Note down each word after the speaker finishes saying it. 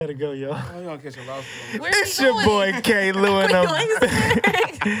gotta go, yo. Oh, you gonna catch a loss. It's your boy K. Lou and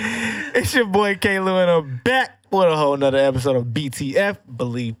It's your boy K. Lou and I'm back with a whole nother episode of BTF,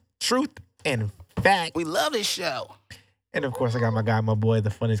 Believe Truth and Fact. We love this show. And of course, I got my guy, my boy, the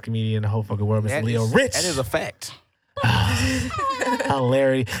funniest comedian in the whole fucking world, Mr. Leo Rich. That is a fact.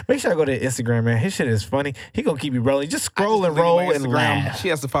 Hilarious. Make sure I go to Instagram, man. His shit is funny. He gonna keep you rolling. Just scroll and roll and laugh. She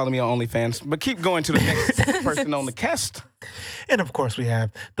has to follow me on OnlyFans. But keep going to the next person on the cast. And of course, we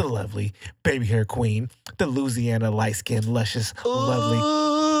have the lovely baby hair queen, the Louisiana light-skinned, luscious, lovely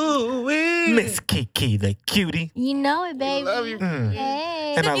Miss Kiki, the cutie. You know it, baby. Love you.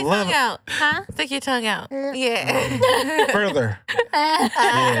 Hey. And I love it. out. Huh? Stick your tongue out. Yeah. Further.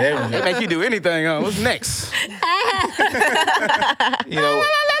 Yeah, there we They go. make you do anything, huh? What's next? You know,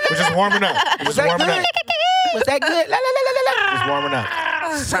 we're just warming up. We're Was just that warming good? up. Was that good? La, la, la, la, la, la. Just warming up.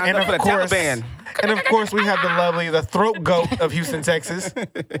 Sign And up for of the course, Taliban. and of course, we have the throat goat of Houston, Texas,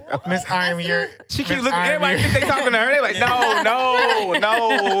 Miss Iron Year. She keep looking. Everybody think they talking to her. They like, no.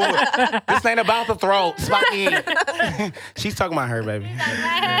 This ain't about the throat. It's about me. She's talking about her, baby.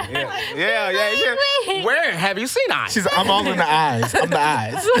 Yeah. Where have you seen I? I'm all in the eyes. I'm the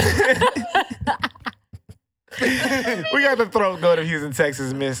eyes. We got the throat goat of Houston,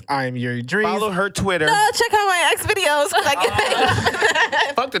 Texas, Miss I Am Yuri Drees. Follow her Twitter. Check out my X videos. 'Cause I get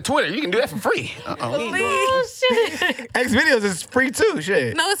paid. Fuck the Twitter. You can do that for free. X videos is free too.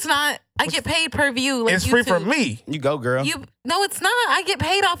 Shit. No, it's not. I get paid per view. Like It's free for YouTube. me. You go, girl. No, it's not. I get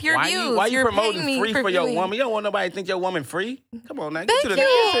paid off your views. Why you You're promoting paying me free for your viewing. woman? You don't want nobody to think your woman free. Come on now. Get Thank to you. the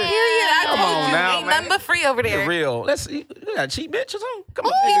Period. I Come told on you. now, Ain't man. nothing but free over there. The real. You got a cheap bitch or something? Come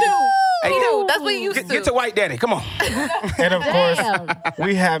on. He do. Hey, He do. That's what he used to. Get to White Daddy. Come on. And of course, Damn.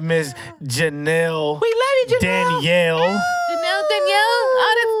 we have Miss Janelle We love you, Janelle. Danielle. Danielle.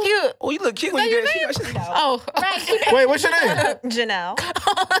 Oh, that's cute. Oh, you look cute when you your get name? it. Oh, Right. Wait, what's your name? Janelle.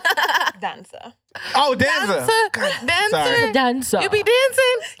 Danza. Oh, Danza. dancer. Sorry. Done so. You be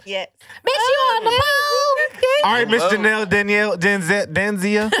dancing? Yes. Bitch, you on the phone. All right, Miss Whoa. Janelle Danielle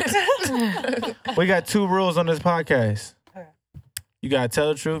Denzia. We got two rules on this podcast. Okay. You gotta tell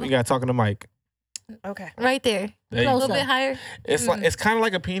the truth. You gotta talk in the mic. Okay. Right there. There you A go. little bit higher. It's like it's kind of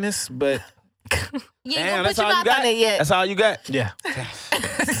like a penis, but You Damn, ain't gonna that's put all your you mouth on got? it yet. That's all you got? yeah,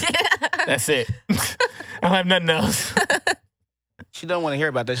 that's it. I don't have nothing else. She don't want to hear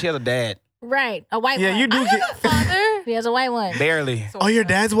about that. She has a dad. Right. A white Yeah, one. you do get. Father. He has a white one. Barely. Oh, your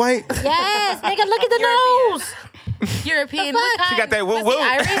dad's white? Yes, nigga, look at the nose. European. The What fuck? kind? She got that woo Was he woo.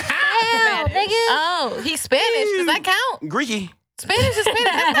 Irish? Hell, nigga. Oh, he's Spanish. Does that count? Greeky. Spanish is Spanish.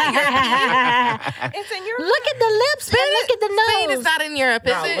 That's not European. It's in your Look at the lips and look at the Spain is nose. not in Europe,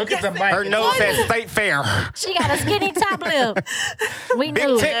 is No, it? look at the mic. Her nose says State Fair. She got a skinny top lip. We Big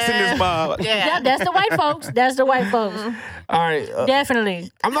knew. tits in this mob. Yeah, that's the white folks. That's the white folks. All right, Definitely.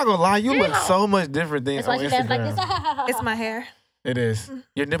 I'm not gonna lie. You look so much different than That's on why she laughs like this. Instagram. It's my hair. It is.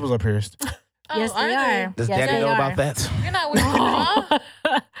 Your nipples are pierced. Oh, Yes, they are. Does Yes, Daddy they know are. about that? You're not with your mom?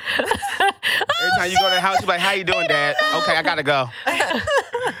 Every time you go to the house, you're like, how you doing, Dad? Okay, I gotta go.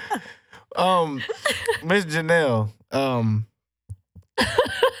 Miss Janelle.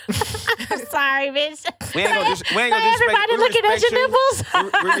 Sorry, bitch. We ain't gonna disrespect Everybody we looking at respect your you. nipples.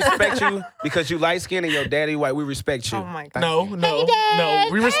 We respect you because you light skinned and your daddy white. We respect you. Oh my God. No.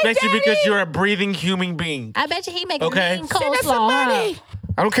 Dad. We respect Hey, you because Daddy. you're a breathing human being. I bet you he make Okay. a mean coleslaw, huh?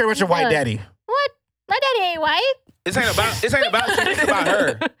 I don't care about your white Look. daddy. What? My daddy ain't white. This ain't about you. It's about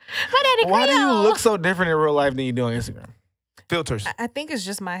her. My daddy Why do you Creole. look so different in real life than you do on Instagram? Filters. I think it's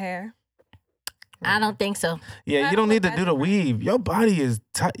just my hair. I don't think so. Yeah, you don't need to do the weave. Your body is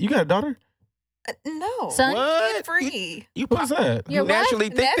tight. You got a daughter? No. Son, What? Free. You What's that? You're you naturally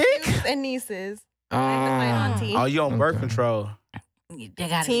thick Nephews thick? and nieces. My Ah. auntie. Oh, you on birth Okay. control. they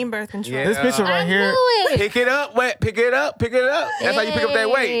got Team birth control. Yeah. This picture I right here. knew it. Pick it up, wet. Pick it up. Pick it up. That's how you pick up that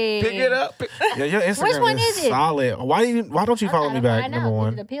weight. Pick it up. Yeah, your Instagram one is is it? solid. Why don't you follow me back? Number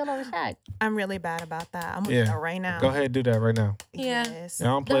one. The peel on the side. I'm really bad about that. I'm gonna Yeah. do that right now. Go ahead, do that right now. Yeah. Yes. Yeah, I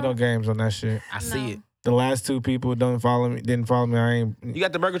don't play no games on that shit. I see it. The last two people didn't follow me. I ain't. You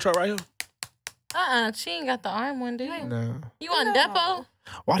got the birth control right here? She ain't got the arm one, do you? No. You on Depo?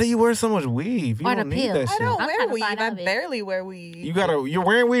 Why do you wear so much weave? You Or don't the need peel. that I shit. don't I'm wear trying to weave. find I out, bitch. barely wear weave. You're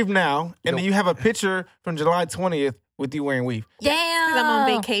wearing weave now, and then you have a picture from July 20th with you wearing weave. Damn. Because I'm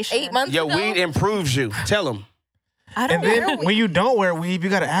on vacation. 8 months Your ago? weed improves you. Tell them. I don't And wear then weave. when you don't wear weave, you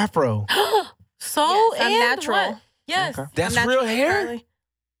got an afro. So Yes, I'm and natural. what? Yes. Okay. That's I'm real naturally hair? curly.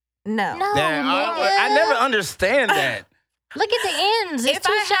 No. No, Damn, I nigga. never understand that. Look at the ends. It's If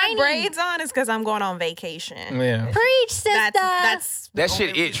too I shiny. have braids on, it's because I'm going on vacation. Yeah. Preach, sister. That's That the shit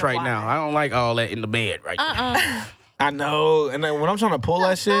only itch reason right why. now. I don't like all that in the bed right now. I know. And then when I'm trying to pull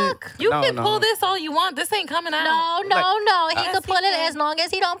that shit, You No, can no. pull this all you want. This ain't coming out. No. He Yes, could pull he it can. as long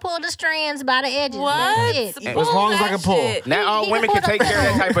as he don't pull the strands by the edges. What? That's it. As long as I that can pull. shit. Not all he women can can pull take the care of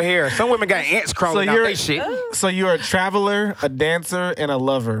that pillow. type of hair. Some women got ants crawling out you're- their shit. so you're a traveler, a dancer, and a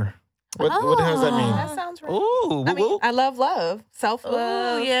lover. What the hell does that mean? That sounds right. Ooh, I mean, woo-woo. I love,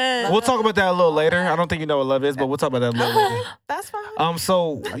 self-love. Ooh, yeah. We'll talk about that a little later. I don't think you know what love is, but we'll talk about that a little later. That's fine.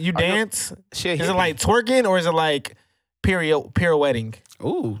 So you dance? Shit, Is it like twerking or is it like pirouetting?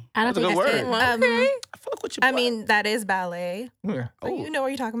 Ooh, I don't that's a think good that's word. it. Okay. I fuck with you. I boy. mean, that is ballet. Yeah. So you know what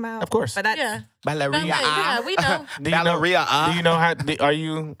you're talking about. Of course. But that's, Yeah. Ballerina. Yeah, we know. Do you know? Ballerina. Do you know how? Are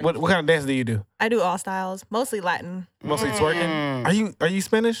you? What kind of dance do you do? I do all styles, mostly Latin. Mostly twerking. Are you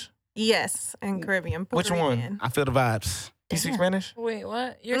Spanish? Yes, and Caribbean. Which Puerto one? Rican. I feel the vibes. You speak Spanish? Wait,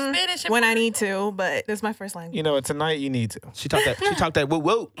 what? You're Spanish? and When I Puerto- need to, but it's my first language. You know, tonight you need to. She talked that. She talked that. Woo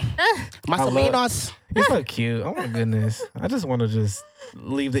woo. Más I o love- menos. You're so cute. Oh my goodness. I just want to just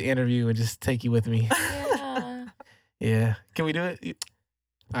leave the interview and just take you with me. Yeah. Yeah. Can we do it?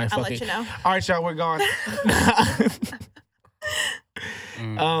 All right, I'll fuck let it. you know. All right, y'all, we're gone.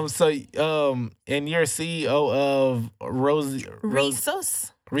 And you're CEO of Rosie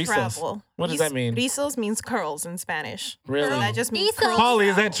Rizos. Rizos. Travel. What does that mean? Rizos means curls in Spanish. Really? So that just means Rizos. curls. Polly,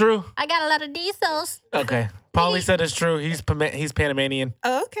 is that true? I got a lot of diesels. Okay. Polly said it's true. He's Panamanian.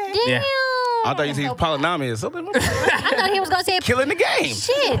 Okay. Damn. Yeah. I thought you said polynomial. I thought he was gonna say Killing the game.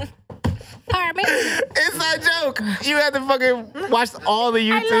 shit. Pardon me. It's a joke. You have to fucking watch all the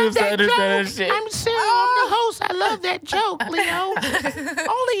YouTubes to understand that shit. Sarah. I'm the host. I love that joke, Leo.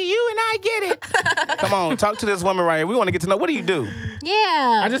 Only you and I get it. Come on, talk to this woman right here. We want to get to know. What do you do?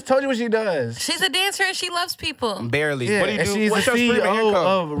 Yeah. I just told you what she does. She's a dancer and she loves people. Barely. Yeah, What do you and do? she's What's the your streaming CEO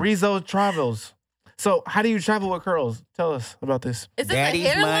income? of Rizzo Travels. So how do you travel with curls? Tell us about this. Is this Daddy's a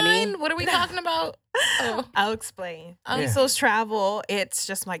hairline? money. What are we talking about? Oh. I'll explain. Yeah. Rizos Travel, it's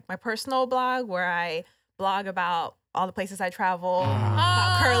just like my personal blog where I blog about all the places I travel,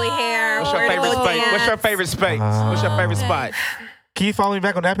 about curly hair. What's your where to favorite go space? What's your dance. favorite space? What's your favorite spot? Can you follow me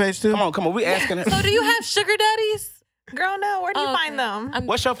back on that page too? Come on. We asking her. So do you have sugar daddies? Girl, no. Where do you Oh, find okay. them? I'm-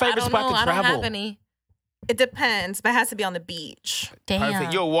 What's your favorite I don't spot know. to I don't travel? have any. It depends, but it has to be on the beach. Damn.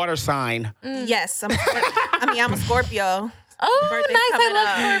 Perfect. You're a water sign. Yes, I'm a Scorpio. Oh, Birthday's nice. I coming love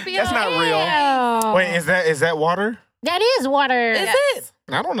up. Scorpio. That's not real. Damn. Wait, is that water? That is water. Is Yes. it?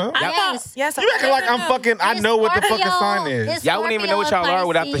 I don't know. Yes. Yes, You acting like I'm no. fucking. I It's know what the fucking Scorpio. sign is. It's Y'all wouldn't even know what y'all Scorpio, are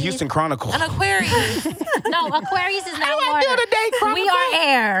without the Pisces. Houston Chronicle. An Aquarius. No, Aquarius is not water. We are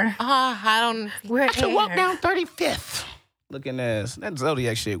air. I don't. We're To walk air. down 35th. Looking ass. That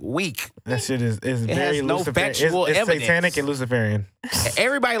Zodiac shit weak. That shit is very has no Luciferian. factual It's evidence. satanic and Luciferian.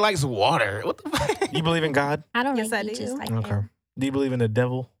 Everybody likes water. What the fuck? You believe in God? I don't Yes, like I beaches do. like Okay. that. Do you believe in the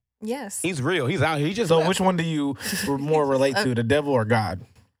devil? Yes. He's real. He's out here. He just So left. which one do you more relate to, the devil or God?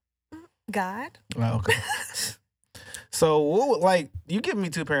 God. Oh, okay. So, like, you give me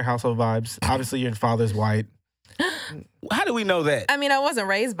two-parent household vibes. Obviously, your father's white. How do we know that? I mean, I wasn't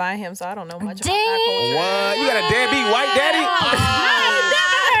raised by him, so I don't know much about Damn. that culture. What? You got a deadbeat white daddy?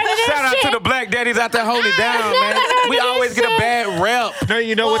 Shout out to the black daddies out there holding it down, man. We always get a bad rep. No,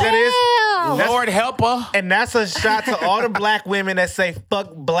 you know what that is? Damn. Lord help her. And that's a shot to all the black women that say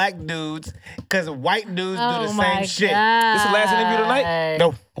fuck black dudes because white dudes do the Oh my same shit. God. This the last interview tonight?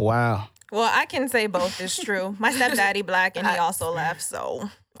 No. Wow. Well, I can say both is true. My stepdaddy black, and he also left, so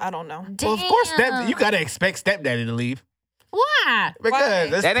I don't know. Well, of course, Damn. you got to expect stepdaddy to leave. Why? Because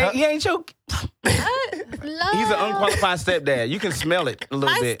that's That ain't, he ain't your. Lord. He's an unqualified stepdad. You can smell it a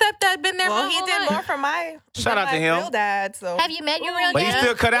little My bit. stepdad been there. Well, my he whole did life. more for my Shout out to my him. real dad. So Have you met your real But he dad?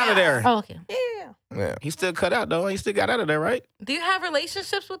 still cut out of there. Oh, okay. yeah, Yeah. He still cut out though. He still got out of there, right? Do you have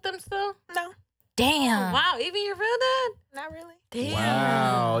relationships with them still? no, Damn. Wow, even your real dad? not really. Damn.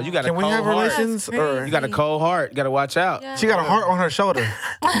 Wow. You got a Can we cold have heart. relations? Or You got a cold heart. Got to watch out. Yeah. she got a heart on her shoulder.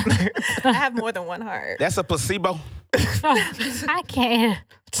 I have more than one heart. That's a placebo. I can't.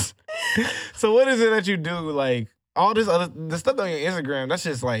 So what is it that you do? Like all this other the stuff on your Instagram. That's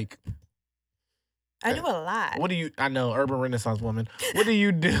just like, I do a lot. what do you? I know, urban Renaissance woman. What do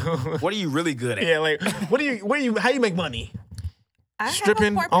you do? What are you really good at? Yeah, like what do you? How you make money? I have a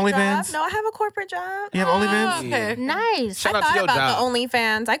stripping, corporate OnlyFans? job. No, I have a corporate job. You have Oh, OnlyFans? okay. Nice. Shout I out to thought your about job. the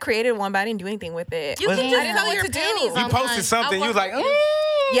OnlyFans. I created one, but I didn't do anything with it. You What- can I just didn't know sell what your to do. panties You You online. posted something. You was like,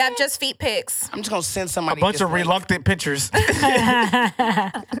 Yeah, just feet pics. I'm just gonna send somebody. A bunch this of link. reluctant pictures.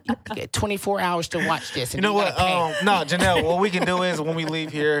 You get 24 hours to watch this. You And know what? gotta pay. No, Janelle. What we can do is when we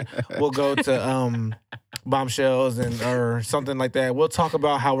leave here, we'll go to Bombshells or something like that. We'll talk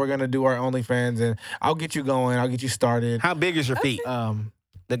about how we're gonna do our OnlyFans, and I'll get you going. I'll get you started. How big is your feet? Um,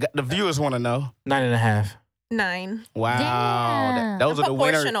 The viewers want to know. 9.5. 9. Wow. Damn. Those are the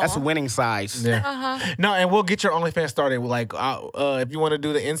winner. Proportional. That's a winning size. Yeah. Uh-huh. No, and we'll get your OnlyFans started. Like, if you want to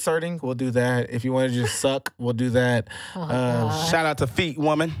do the inserting, we'll do that. If you want to just suck, we'll do that. Shout out to Feet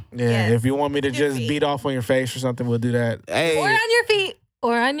Woman. Yeah. Yes. If you want me to Your just feet. beat off on your face or something, we'll do that. Hey. Or on your feet.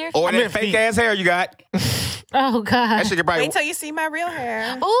 Or on your Or I that meant fake feet. ass hair you got. Oh God. That shit could probably. Wait till you see my real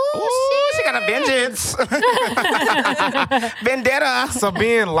hair. Ooh, Oh she got a vengeance. Vendetta. So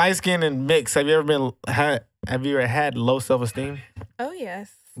being light skinned and mixed, have you ever had low self esteem? Oh,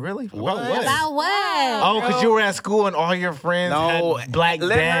 yes. Really? What? About what? About what? Oh, because you were at school and all your friends No, had black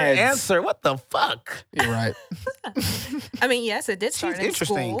let dads. her answer. What the fuck? You're right. I mean, yes, it did start She's in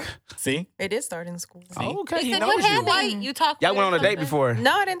interesting. school. See? It did start in school. Oh, okay, They he said, knows what you. happened? White, you talk Y'all went on a weird date before.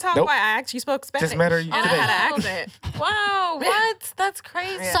 No, I didn't talk Nope. white. I actually spoke Spanish. Just met her And I today. had an accent. Wow, what? That's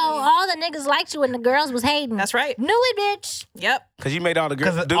crazy. So all the niggas liked you and the girls was hating. That's right. Knew it, bitch. Yep. Because you made all the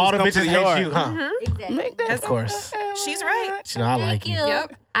girls Because dudes all the come to bitches the hate yard. you, huh? Exactly. Make that Of course. She's right. You know, I like Thank you. you.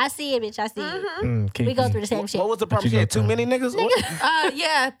 Yep. I see it, bitch. I see it. Kiki. We go through the same shit. What was the problem? you She had go too through? many niggas? What?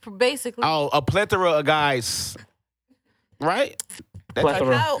 Yeah, basically. Oh, a plethora of guys. Right? That type-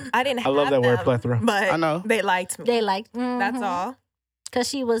 Plethora. No, I didn't I have love that word, them, plethora. But I know. they liked me. They like. That's all. Because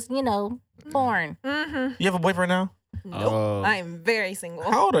she was, foreign. Mm-hmm. You have a boyfriend now? Nope. Oh. I'm very single.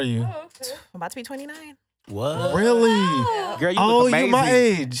 How old are you? I'm about to be 29. What? Really? Girl, you Oh, look you amazing. my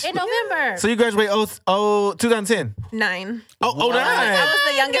age. In November. So you graduate 2010. 9. Oh, What? I 09.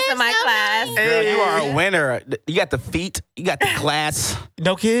 was the youngest in my class. Girl, you are a winner. You got the feet. You got the class.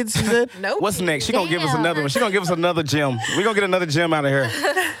 No kids, you said? Nope. What's next? She gonna give us Damn. another one. She gonna give us another gym. We gonna get another gym out of here.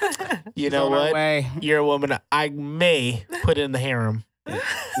 You know On our what? way. You're a woman I may put in the harem.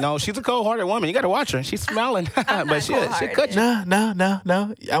 No, she's a cold-hearted woman. You got to watch her. She's smiling, but not she cold-hearted. cut you.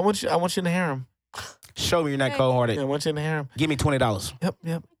 No. I want you in the harem. Show me you're not cold-hearted. I want you in the harem. Give me $20.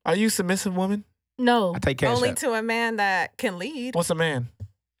 Yep. Are you a submissive woman? No. I take cash. Only out. to a man that can lead. What's a man?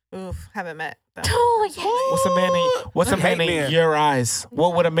 Oof, haven't met. Them. Oh, yeah. What's a man I hate in men. your eyes?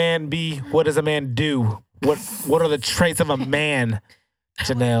 What would a man be? What does a man do? What are the traits of a man?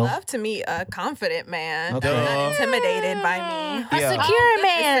 Janelle. Love to meet a confident man. Okay. Not intimidated by me. A Yeah. secure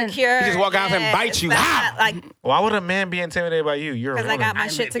man. Secure. He just walk out and bite you. That's Ha! not, like, Why would a man be intimidated by you? You're a because I woman. got my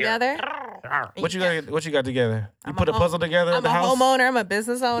shit together. What you got together? You I'm put a a puzzle together at I'm the a house? homeowner. I'm a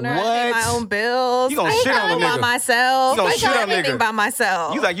business owner. I pay What? my own bills. You gonna I shit eat on a all by nigga. myself. You gonna I shit do on everything nigga. by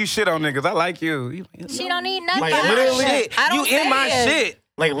myself. You like you shit on niggas. I like you. She don't need nothing. Like, But I literally? don't- Shit. I You don't in my say it. shit.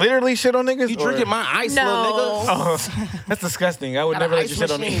 Like literally shit on niggas? You or- drinking my ice, No. little nigga. Oh, that's disgusting. I would Got never an let you shit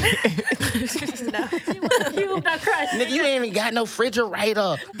ice on me. Cubed or crushed. Nigga, you ain't even got no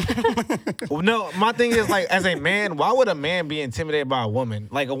refrigerator. Well, no, my thing is like, as a man, why would a man be intimidated by a woman?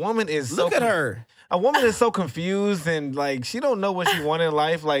 Like a woman is Look at her. A woman is so confused and like she don't know what she want in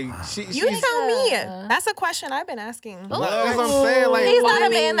life. Like You she's tell me. That's a question I've been asking. that's what I'm saying. Like He's not a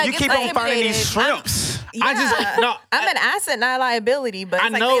man that You gets keep on finding intimidated. these shrimps. I just no. I'm an asset, not a liability. But I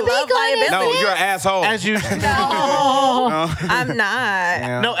it's like know. they love liability. No, you're an asshole. As you I'm not.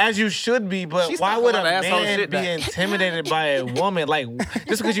 Yeah. no, as you should be, but She's why talking would a about asshole man shit be now. intimidated by a woman? Like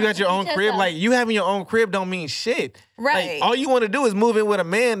just because you got your own Just crib, so. like you having your own crib don't mean shit. Right. Like, all you want to do is move in with a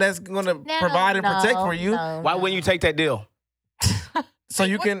man that's gonna provide and protect for you, Why wouldn't you take that deal? so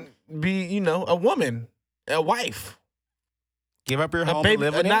you can be, a woman, a wife, Give up your a home baby. and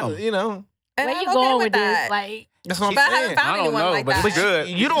live with Not, him. And Where I'm you okay going with with that. this? Like, that's what I'm But I saying. haven't found I don't anyone know, like but that. it's good.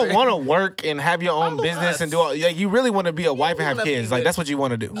 You don't want to work and have your own business and do all. Like you really want to be a wife and have wanna be kids. Like with- that's what you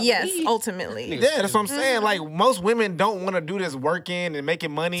want to do. Yes, ultimately. Yeah, that's what I'm saying. Like most women don't want to do this working and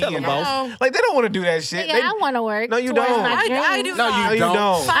making money. Tell them and, both. Like they don't want to do that shit. nigga, They- I want to work. No, you towards don't. my I dreams. do No, not. no, you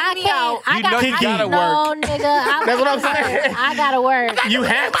don't. I Sign me out. can't. You know you gotta No, nigga. That's what I'm saying. I gotta work. You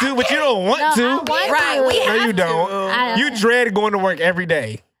have to, but you don't want No, to. I want Right, to. we No, have you don't. I- You dread going to work every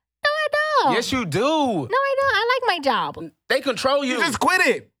day. No, Yes, you do. No, I don't. I like my job. They control you. You just quit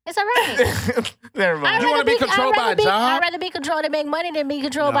it. It's all right. Never mind. You wanna be controlled by a job? I'd rather be controlled and make money than be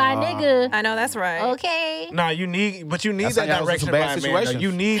controlled by a nigga. I know that's right. Okay. Nah, you need That's that how y'all was in direction some by bad a man. though. situations.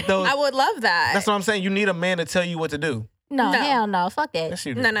 You need those. I would love that. That's what I'm saying. You need a man to tell you what to do. No, No. hell no. Fuck that. That's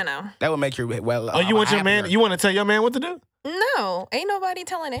you. Do. No. That would make you well. Oh, you want your man? You want to tell your man what to do? No, ain't nobody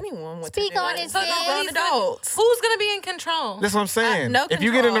telling anyone what Speak to do. on it, It's grown sis. adults. Who's gonna be in control? That's what I'm saying. No if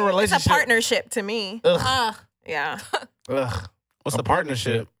you get in a control. relationship, it's a partnership to me. Ugh, Yeah. ugh. What's a the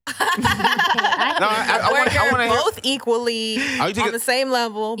partnership? No, I Where want you're to hear. both equally Oh, you think on the same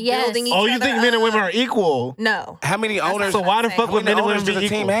level, Yes. building each Oh, you other think men and women up. are equal? No. How many owners? So why the fuck How would many men and owners women does be a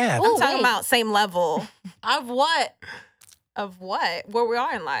team equal? have? Ooh, I'm talking wait. about same level Of what? of what? Where we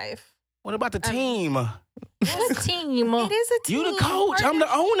are in life. What about the team? What team? It is a team. You the coach. I'm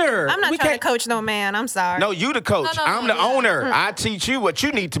the owner. I'm not We trying can't- to coach no man. I'm sorry. No, you the coach. No, I'm the yeah. owner. I teach you what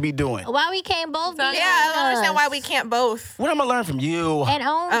you need to be doing. Why we can't both be? Yeah, I don't understand why we can't both. What I'm gonna learn from you? And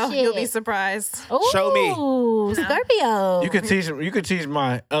own Oh, shit. you'll be surprised. Show me. Ooh, Scorpio. You could teach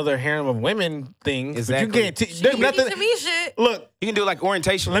my other harem of women things. Exactly. But you can't teach. You There's be nothing. teaching me shit. Look, You can do like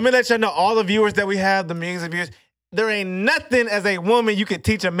orientation. let me let you know, all the viewers that we have, the millions of viewers, there ain't nothing as a woman you can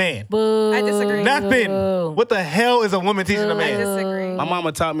teach a man. Boo. I disagree. Nothing. What the hell is a woman teaching a I man? disagree. My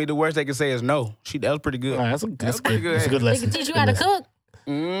mama taught me the worst they can say is no. That was pretty good. All right, that's pretty good. good. That's a good They lesson. can teach you how to cook.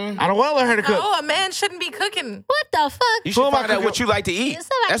 I don't want to learn how to cook. Oh, a man shouldn't be cooking. What the fuck? You Who should am I find out cooking- what you like to eat. It's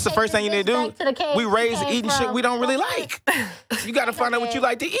like That's the first thing you need to taking do. this back to the cave We you raised came eating shit from. we don't really like. You got to find out what you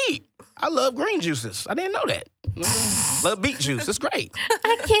like to eat. I love green juices. I didn't know that. Love beet juice. It's great.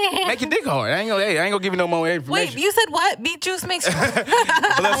 I can't. Make your dick hard. I ain't gonna give you no more Wait, information. you said what? Beet juice makes you.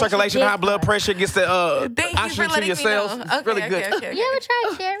 Blood circulation, high blood pressure gets the Thank you for oxygen to letting your me cells. know. It's Okay, really good. okay. You ever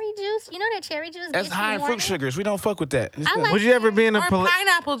tried cherry juice? You know that cherry juice That's gets high you in fruit horny? sugars. We don't fuck with that. It's I good. like Would you ever be in a Or polygamous?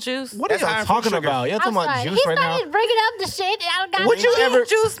 pineapple juice. What are That's high y'all in fruit talking sugar. about? Y'all I'm talking about sorry. juice He right now? started bringing up the shit. I got Would you ever?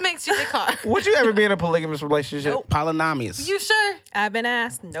 Juice makes you dick hard. Would you ever be in a polygamous relationship? Polynomius. You sure? I've been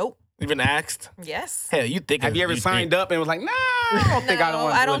asked. Nope. Even asked? Yes. Hell, you think? Have you ever signed up and was like, nah, I don't think I don't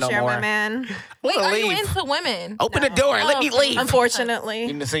want to I do it don't no share more. my man. Wait, wanna are you leave. into women? Open the door. Let me leave. Unfortunately.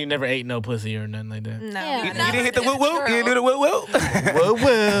 You say you never ate no pussy or nothing like that. No. Yeah. You didn't hit the woo woo. You didn't do the woo woo. Whoa,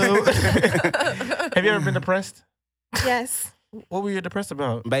 whoa. Have you ever been depressed? Yes. What were you depressed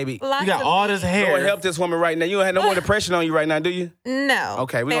about? Baby, Lots You got of all this Lord hair. help this woman right now. You don't have no more depression on you right now, do you? No.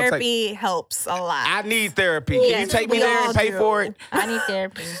 Okay, we gonna Therapy helps a lot. I need therapy. Can you Yes, take me we there all and pay do. for it? I need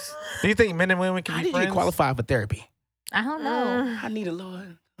therapy. Do you think men and women can How be do you friends? get qualified for therapy? I don't know. I need a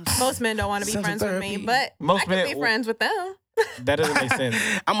Lord. Most men don't want to be Sense of friends with me, therapy. but Most I can men- be friends with them. That doesn't make sense.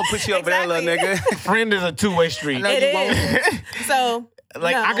 I'm gonna put you over there, little Exactly. nigga. Friend is a two-way street. I know It you won't. is. So,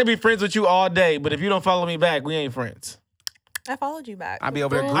 Like no. I could be friends with you all day, but if you don't follow me back, we ain't friends. I followed you back. I'll be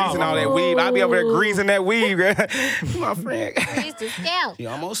over there greasing all that weave. I'll be over there greasing that weave, girl. My friend. He's the scout. You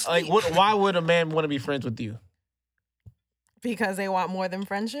almost Like, sleep. why would a man want to be friends with you? Because they want more than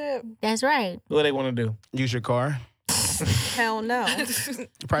friendship. That's right. What do they want to do? Use your car. Hell no. You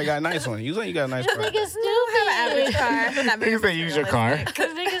probably got a nice one. You got a nice This car. nigga's I have an average stupid. car. Not very You say use your car. materialistic.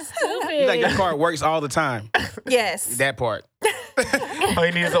 This nigga's stupid. You like your car works all the time. Yes. That part. All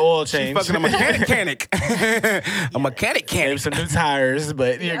you need is an oil She's change. fucking a mechanic. A mechanic Maybe can't. some new tires,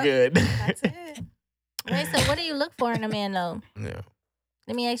 but you're good. That's it. Wait, so what do you look for in a man, though? Yeah.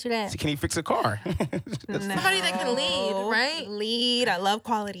 Let me ask you that. Can he fix a car? Somebody that can lead, right? Lead. I love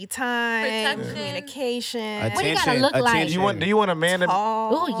quality time. Protection. Communication. What do you gotta look like? Do you want a man to?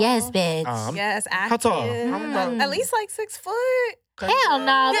 Tall. Oh, yes, bitch. Yes, active. How tall? How about- At least like 6 foot. Hell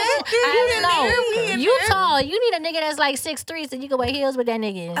no. we in You there. tall. You need a nigga that's like 6'3", so you can wear heels with that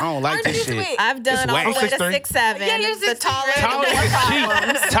nigga. I don't like this shit. I've done all whack. the way to 6'3"? 6'7". Yeah, you're the 6'3", taller. right? Tall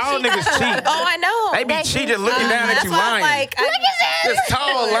niggas cheat. Tall niggas cheat. Oh, I know. They be That- cheating looking down at That's you why I'm lying. like, This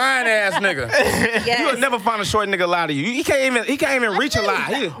tall lying ass nigga. yes, You will never find a short nigga lie to you. He can't even reach a lie.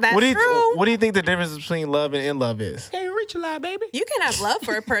 He that's What do you true. What do you think the difference between love and in love is? can't reach a lie, baby. You can have love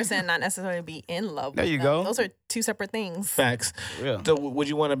for a person and not necessarily be in love There with you them. go. Those are two separate things. Facts. Yeah. So, would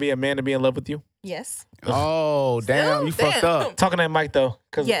you want to be a man to be in love with you? Yes. Oh, damn. You fucked up. Talking to that mic though,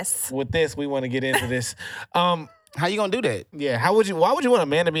 because Yes. with this we want to get into this. How you gonna do that? Yeah. Why would you want a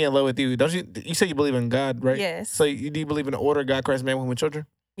man to be in love with you? Don't you? You say you believe in God, right? Yes. So do you believe in the order God, Christ, man, woman, with children?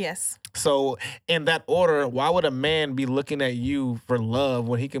 Yes. So in that order, why would a man be looking at you for love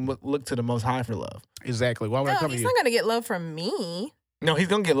when he can look to the Most High for love? Exactly. Why would I No, come to he's you? not gonna get love from me. No, he's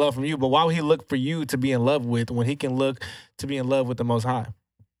gonna get love from you, but why would he look for you to be in love with when he can look to be in love with the Most High?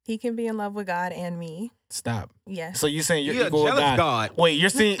 He can be in love with God and me. Stop. Yes. So you're saying you're You're a equal with jealous God? God. Wait, you're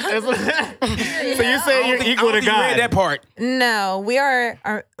saying so you're saying you're I equal don't to think you read God? that part. No, we are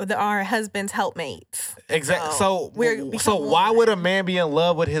our husband's helpmates. Exactly. So, So why would a man be in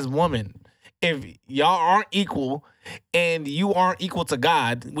love with his woman if y'all aren't equal and you aren't equal to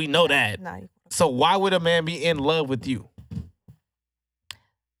God? We know that. Not So why would a man be in love with you?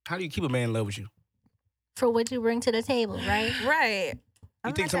 How do you keep a man in love with you? For what you bring to the table, right? right.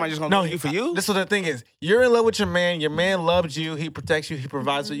 You think somebody just gonna No, love you for you? This is what the thing is. You're in love with your man. Your man loves you. He protects you. He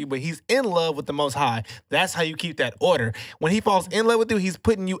provides for you. But he's in love with the Most High. That's how you keep that order. When he falls in love with you, he's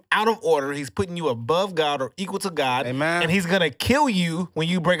putting you out of order. He's putting you above God or equal to God. Amen. And he's gonna kill you when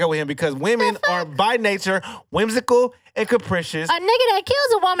you break up with him because women are by nature whimsical and capricious. A nigga that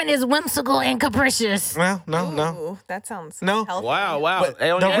kills a woman is whimsical and capricious. Well, no. Ooh, that sounds No. healthy. Wow. But They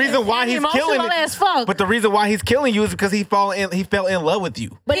only the had- reason why he's killing Emotional as fuck. but the reason why he's killing you is because he fell in love with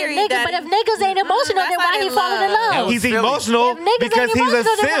you. But if Period, niggas ain't emotional, then that's why not he in falling in love. love? was He's silly. emotional If niggas because ain't he's a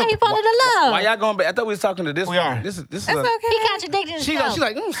emotional, then why he simp. falling in love? Why y'all going back? I thought we was talking to this. We are. This is It's a, okay. He contradicting She's himself.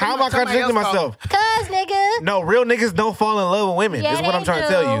 like, How am I contradicting myself? Cuz, nigga. No, real niggas don't fall in love with women. Yeah, is what I'm they trying to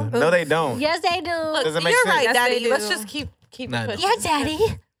tell you. do. No, they don't. Yes, they do. Does it make You're sense? right, Yes, Daddy. they Let's do. just keep Nah, it pushing. Yeah, daddy.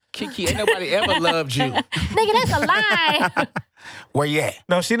 Kiki, ain't nobody ever loved you. Nigga, that's a lie. Where you at?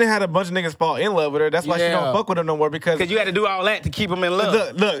 No, she done had a bunch of niggas fall in love with her. That's why she Yeah. don't fuck with her no more because Because you had to do all that to keep them in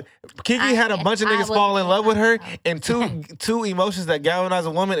love. look, Kiki had a bunch of I niggas was- fall in love with her, and two emotions that galvanize a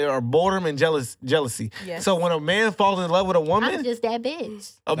woman are boredom and jealousy. Yes. So when a man falls in love with a I'm woman, just that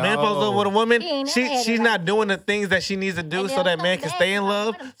bitch. a man falls in love with a woman, He ain't never had she's it not like doing the things that she needs to do And so they'll that come man can back stay in and I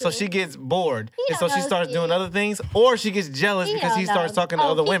love. want him So to. she gets bored, He and so don't she know starts doing shit. other things, or she gets jealous because he starts talking to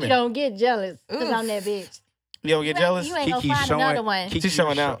other Kiki women. don't get jealous because I'm that bitch. You don't get jealous? You ain't gonna Kiki's find showing. another one. Kiki, She's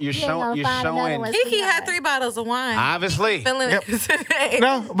showing out. You're You ain't gonna showing. You're find another showing. one. Kiki had 3 bottles of wine. Obviously. Feeling Yep. it today.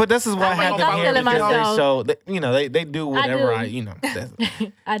 No, but this is why I have them I'm here feeling because they myself. show that, they do whatever do. I that's,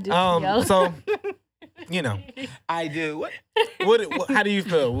 I do. yo. so I do. What? how do you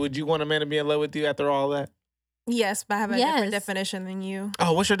feel? Would you want a man to be in love with you after all that? Yes, but I have a Yes. different definition than you.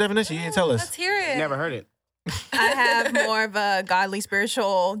 Oh, what's your definition? You didn't tell Let's us. hear it. Never heard it. I have more of a godly,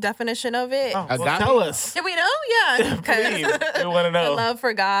 spiritual definition of it. Oh, well, Agape? tell us. Can we know? Yeah. Please, we want to The know. love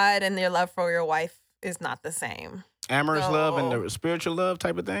for God and your love for your wife is not the same. Amorous love and No. the spiritual love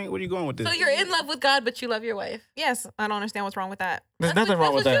type of thing. Where are you going with this? So you're in love with God, but you love your wife. Yes, I don't understand what's wrong with that. There's nothing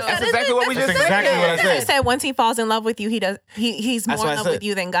wrong with that. That's exactly what we That's just said. exactly what I I said. said once he falls in love with you, he's That's more what in I love said. with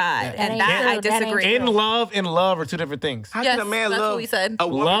you than God, Yeah. and That that ain't I true. That ain't disagree. In love and love are two different things. How Yes, can a man that's what love we said. a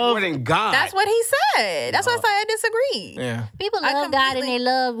woman Love- more than God? That's what he said. That's why I said I disagree. Yeah. People I love God and completely- they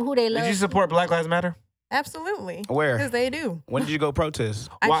love who they love. Did you support Black Lives Matter? Absolutely. Where? Because they do. When did you go protest?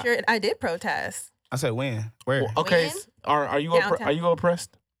 Why- I did protest. I said when? Where? Well, okay. When? Are you Downtown. are you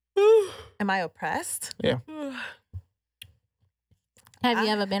oppressed? Am I oppressed? Yeah. Have you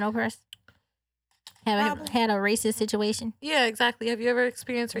ever been oppressed? Have you Probably. had a racist situation? Yeah, exactly. Have you ever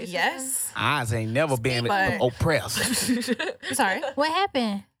experienced racism? Yes. Eyes ain't never been But- oppressed. Sorry. What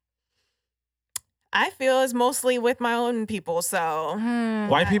happened? I feel it's mostly with my own people. So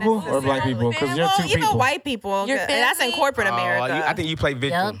White people or black people? Because you're two you know, people. white people. Your That's in family? corporate Oh, America. I think you play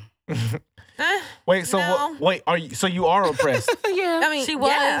victim. Wait, so No. wait, are you? So you are oppressed? I mean, She was.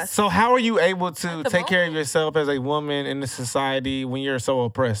 yes. So how are you able to the take care of moment. yourself as a woman in the society when you're so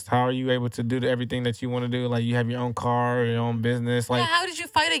oppressed? How are you able to do everything that you want to do? Like you have your own car, your own business. Yeah, Like how did you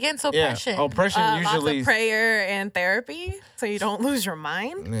fight against yeah, oppression? oppression Lots usually. of prayer and therapy, so you don't lose your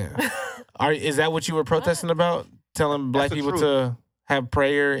mind. Yeah. Is that what you were protesting about? Telling black the people truth. to have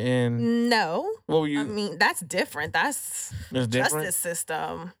prayer and No, what were you? I mean that's different. That's It's different. justice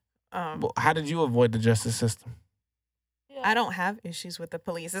system. Well, how did you avoid the justice system? I don't have issues with the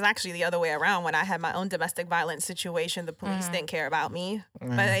police. It's actually the other way around. When I had my own domestic violence situation, the police didn't care about me.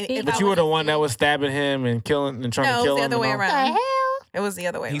 But, if But I you were was- the one that was stabbing him and killing and trying No, to it kill was the him. other way and all? The around. hell? It was the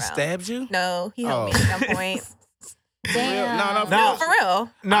other way He around. stabbed you? No, he held me at gunpoint. Damn. No, No, for real.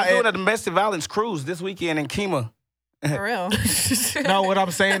 No, I'm doing it- a domestic violence cruise this weekend in Kima. For real. no, what I'm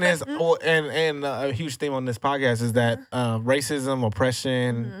saying is, and a huge theme on this podcast is that racism,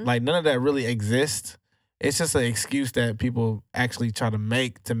 oppression, like none of that really exists. It's just an excuse that people actually try to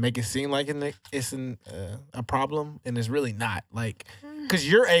make it seem like it's a problem, and it's really not. Like, because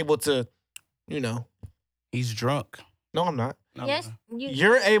you're able to, He's drunk. no, I'm not. No, Yes, no.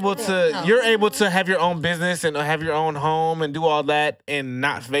 You're able to have your own business and have your own home and do all that and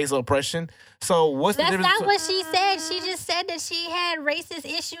not face oppression. So what's the That's difference? not what she said. She just said that she had racist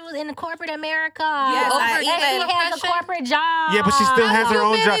issues in corporate America. Yes, and I she even- has a corporate job. Yeah, but she still has her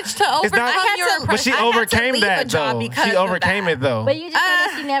own job. managed to It's not- overcome I had your to- But she I had to overcame leave a that job though. because She of overcame that. it though. But you just said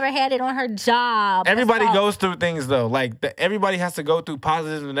that she never had it on her job. Everybody That's all. goes through things though. Like everybody has to go through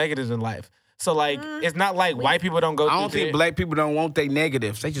positives and negatives in life. So like it's not like white people don't go through. I don't think shit. black people don't want their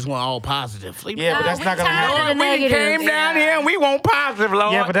negatives. They just want all positive. Yeah, but that's we not gonna tired of happen. the We negatives. came down here and we want positive,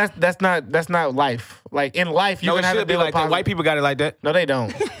 Lord. Yeah, but that's not life. Like in life, you're no, it gonna have to should be deal like with that. positive. White people got it like that. No, they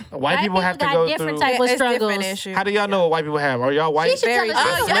don't. White people have to got go different through. type of It's struggles. different issues. How do y'all know what white people have? Are y'all white? She should Very tell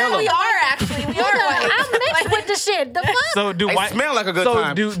us. good. smell Yeah, we them. are actually. We are white. I'm mixed with the shit. The fuck? So do They white smell like a good so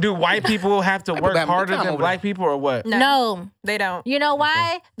time. do white people have to White work people have a good harder time than over black people or what? No. They don't. You know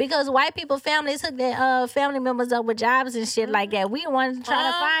why? Because white people families hook their family members up with jobs and shit like that. We want to try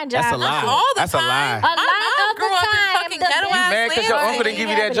to find jobs. That's a lie. all the That's a time. lie. A My lot mom of grew the up in time, fucking the ghetto best- ass Mad because your land. uncle didn't give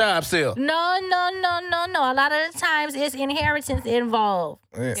you that job still. No. A lot of the times it's inheritance involved.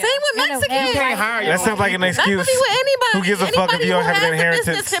 Yeah. Same with Mexicans. You can't hire your That sounds like an That could excuse. be with anybody. Who gives a fuck if Anybody you don't who have an has a inheritance?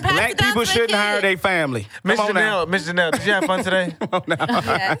 business can pass Black it down people to their shouldn't hire kids. their family. Miss Come on now. Janelle, did you have fun today?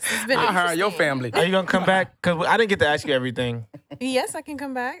 Yes, it's been I'll hire your interesting. family. Are you gonna come back? Cause I didn't get to ask you everything. Yes, I can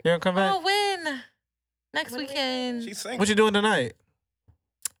come back. You gonna come back? Oh, when? Next weekend. She's single. What you doing tonight?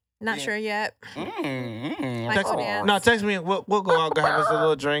 Not sure yet. Might Text go me. dance. No, text me. We'll go out, go have us a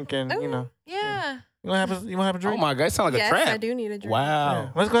little drink, and you know, Yeah. you wanna have a Oh drink? my God, it sounds like Yes, a trap. I do need a drink. Wow. Yeah.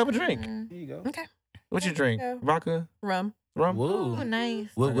 Let's go have a drink. Mm. There you go. Okay. What you drink? Yeah. Vodka, Rum. rum. Oh, Whoa. nice.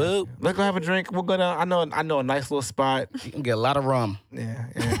 Whoa, whoa. Let's go have a drink. We'll go down. I know a nice little spot. You can get a lot of rum. Yeah.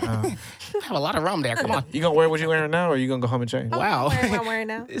 Have a lot of rum there. Come on. You gonna wear what you wearing now, or you gonna go home and change? Wow. I'm wearing what I'm wearing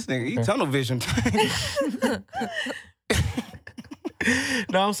now. This nigga, he tunnel vision.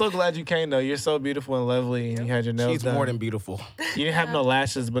 No, I'm so glad you came though. You're so beautiful and lovely, and you had your nails She's done. more than beautiful. You didn't have no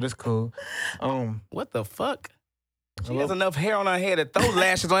lashes, but it's cool. What the fuck? She has enough hair on her head that those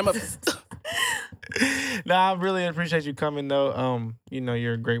lashes on him. No, I really appreciate you coming though. You know,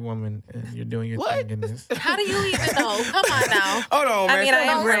 you're a great woman and you're doing your What? thing in this. How do you even know? Come on now. Hold on, man. I mean, I am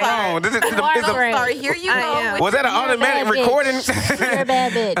Something's great. wrong. This is Great. Sorry, here you I go. am. with was that an You're a automatic bad bitch. recording? You're a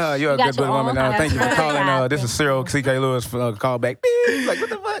bad bitch. You're a You got good your woman. own Thank you for house. calling. This is Cyril CK Lewis for call back. Beep. Like, what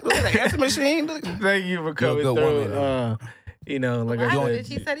the fuck? Was that an answer machine? Thank you for coming good through. woman. You know, like I Why said, did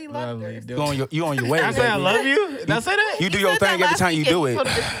she said he loved lovely her? dude. You on your way, Did I say I baby. love you? Did I say that? You do your thing every time you do it. You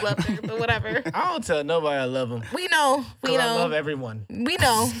loved her, but whatever. I don't tell nobody I love them. We know. We I love know. everyone. We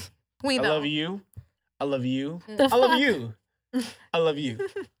know. We I know. love you. I love you. The I love fuck? you. I love you.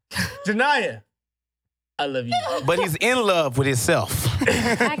 Janaya, I love you. But he's in love with himself.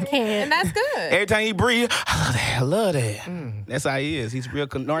 I can't. And that's good. Every time he breathe, I love that. I love that. Mm. That's how he is. He's real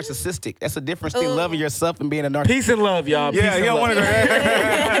narcissistic. That's the difference between loving yourself and being a narcissist. Peace and love, y'all. Peace Yeah, and you don't love. want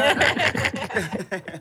to go.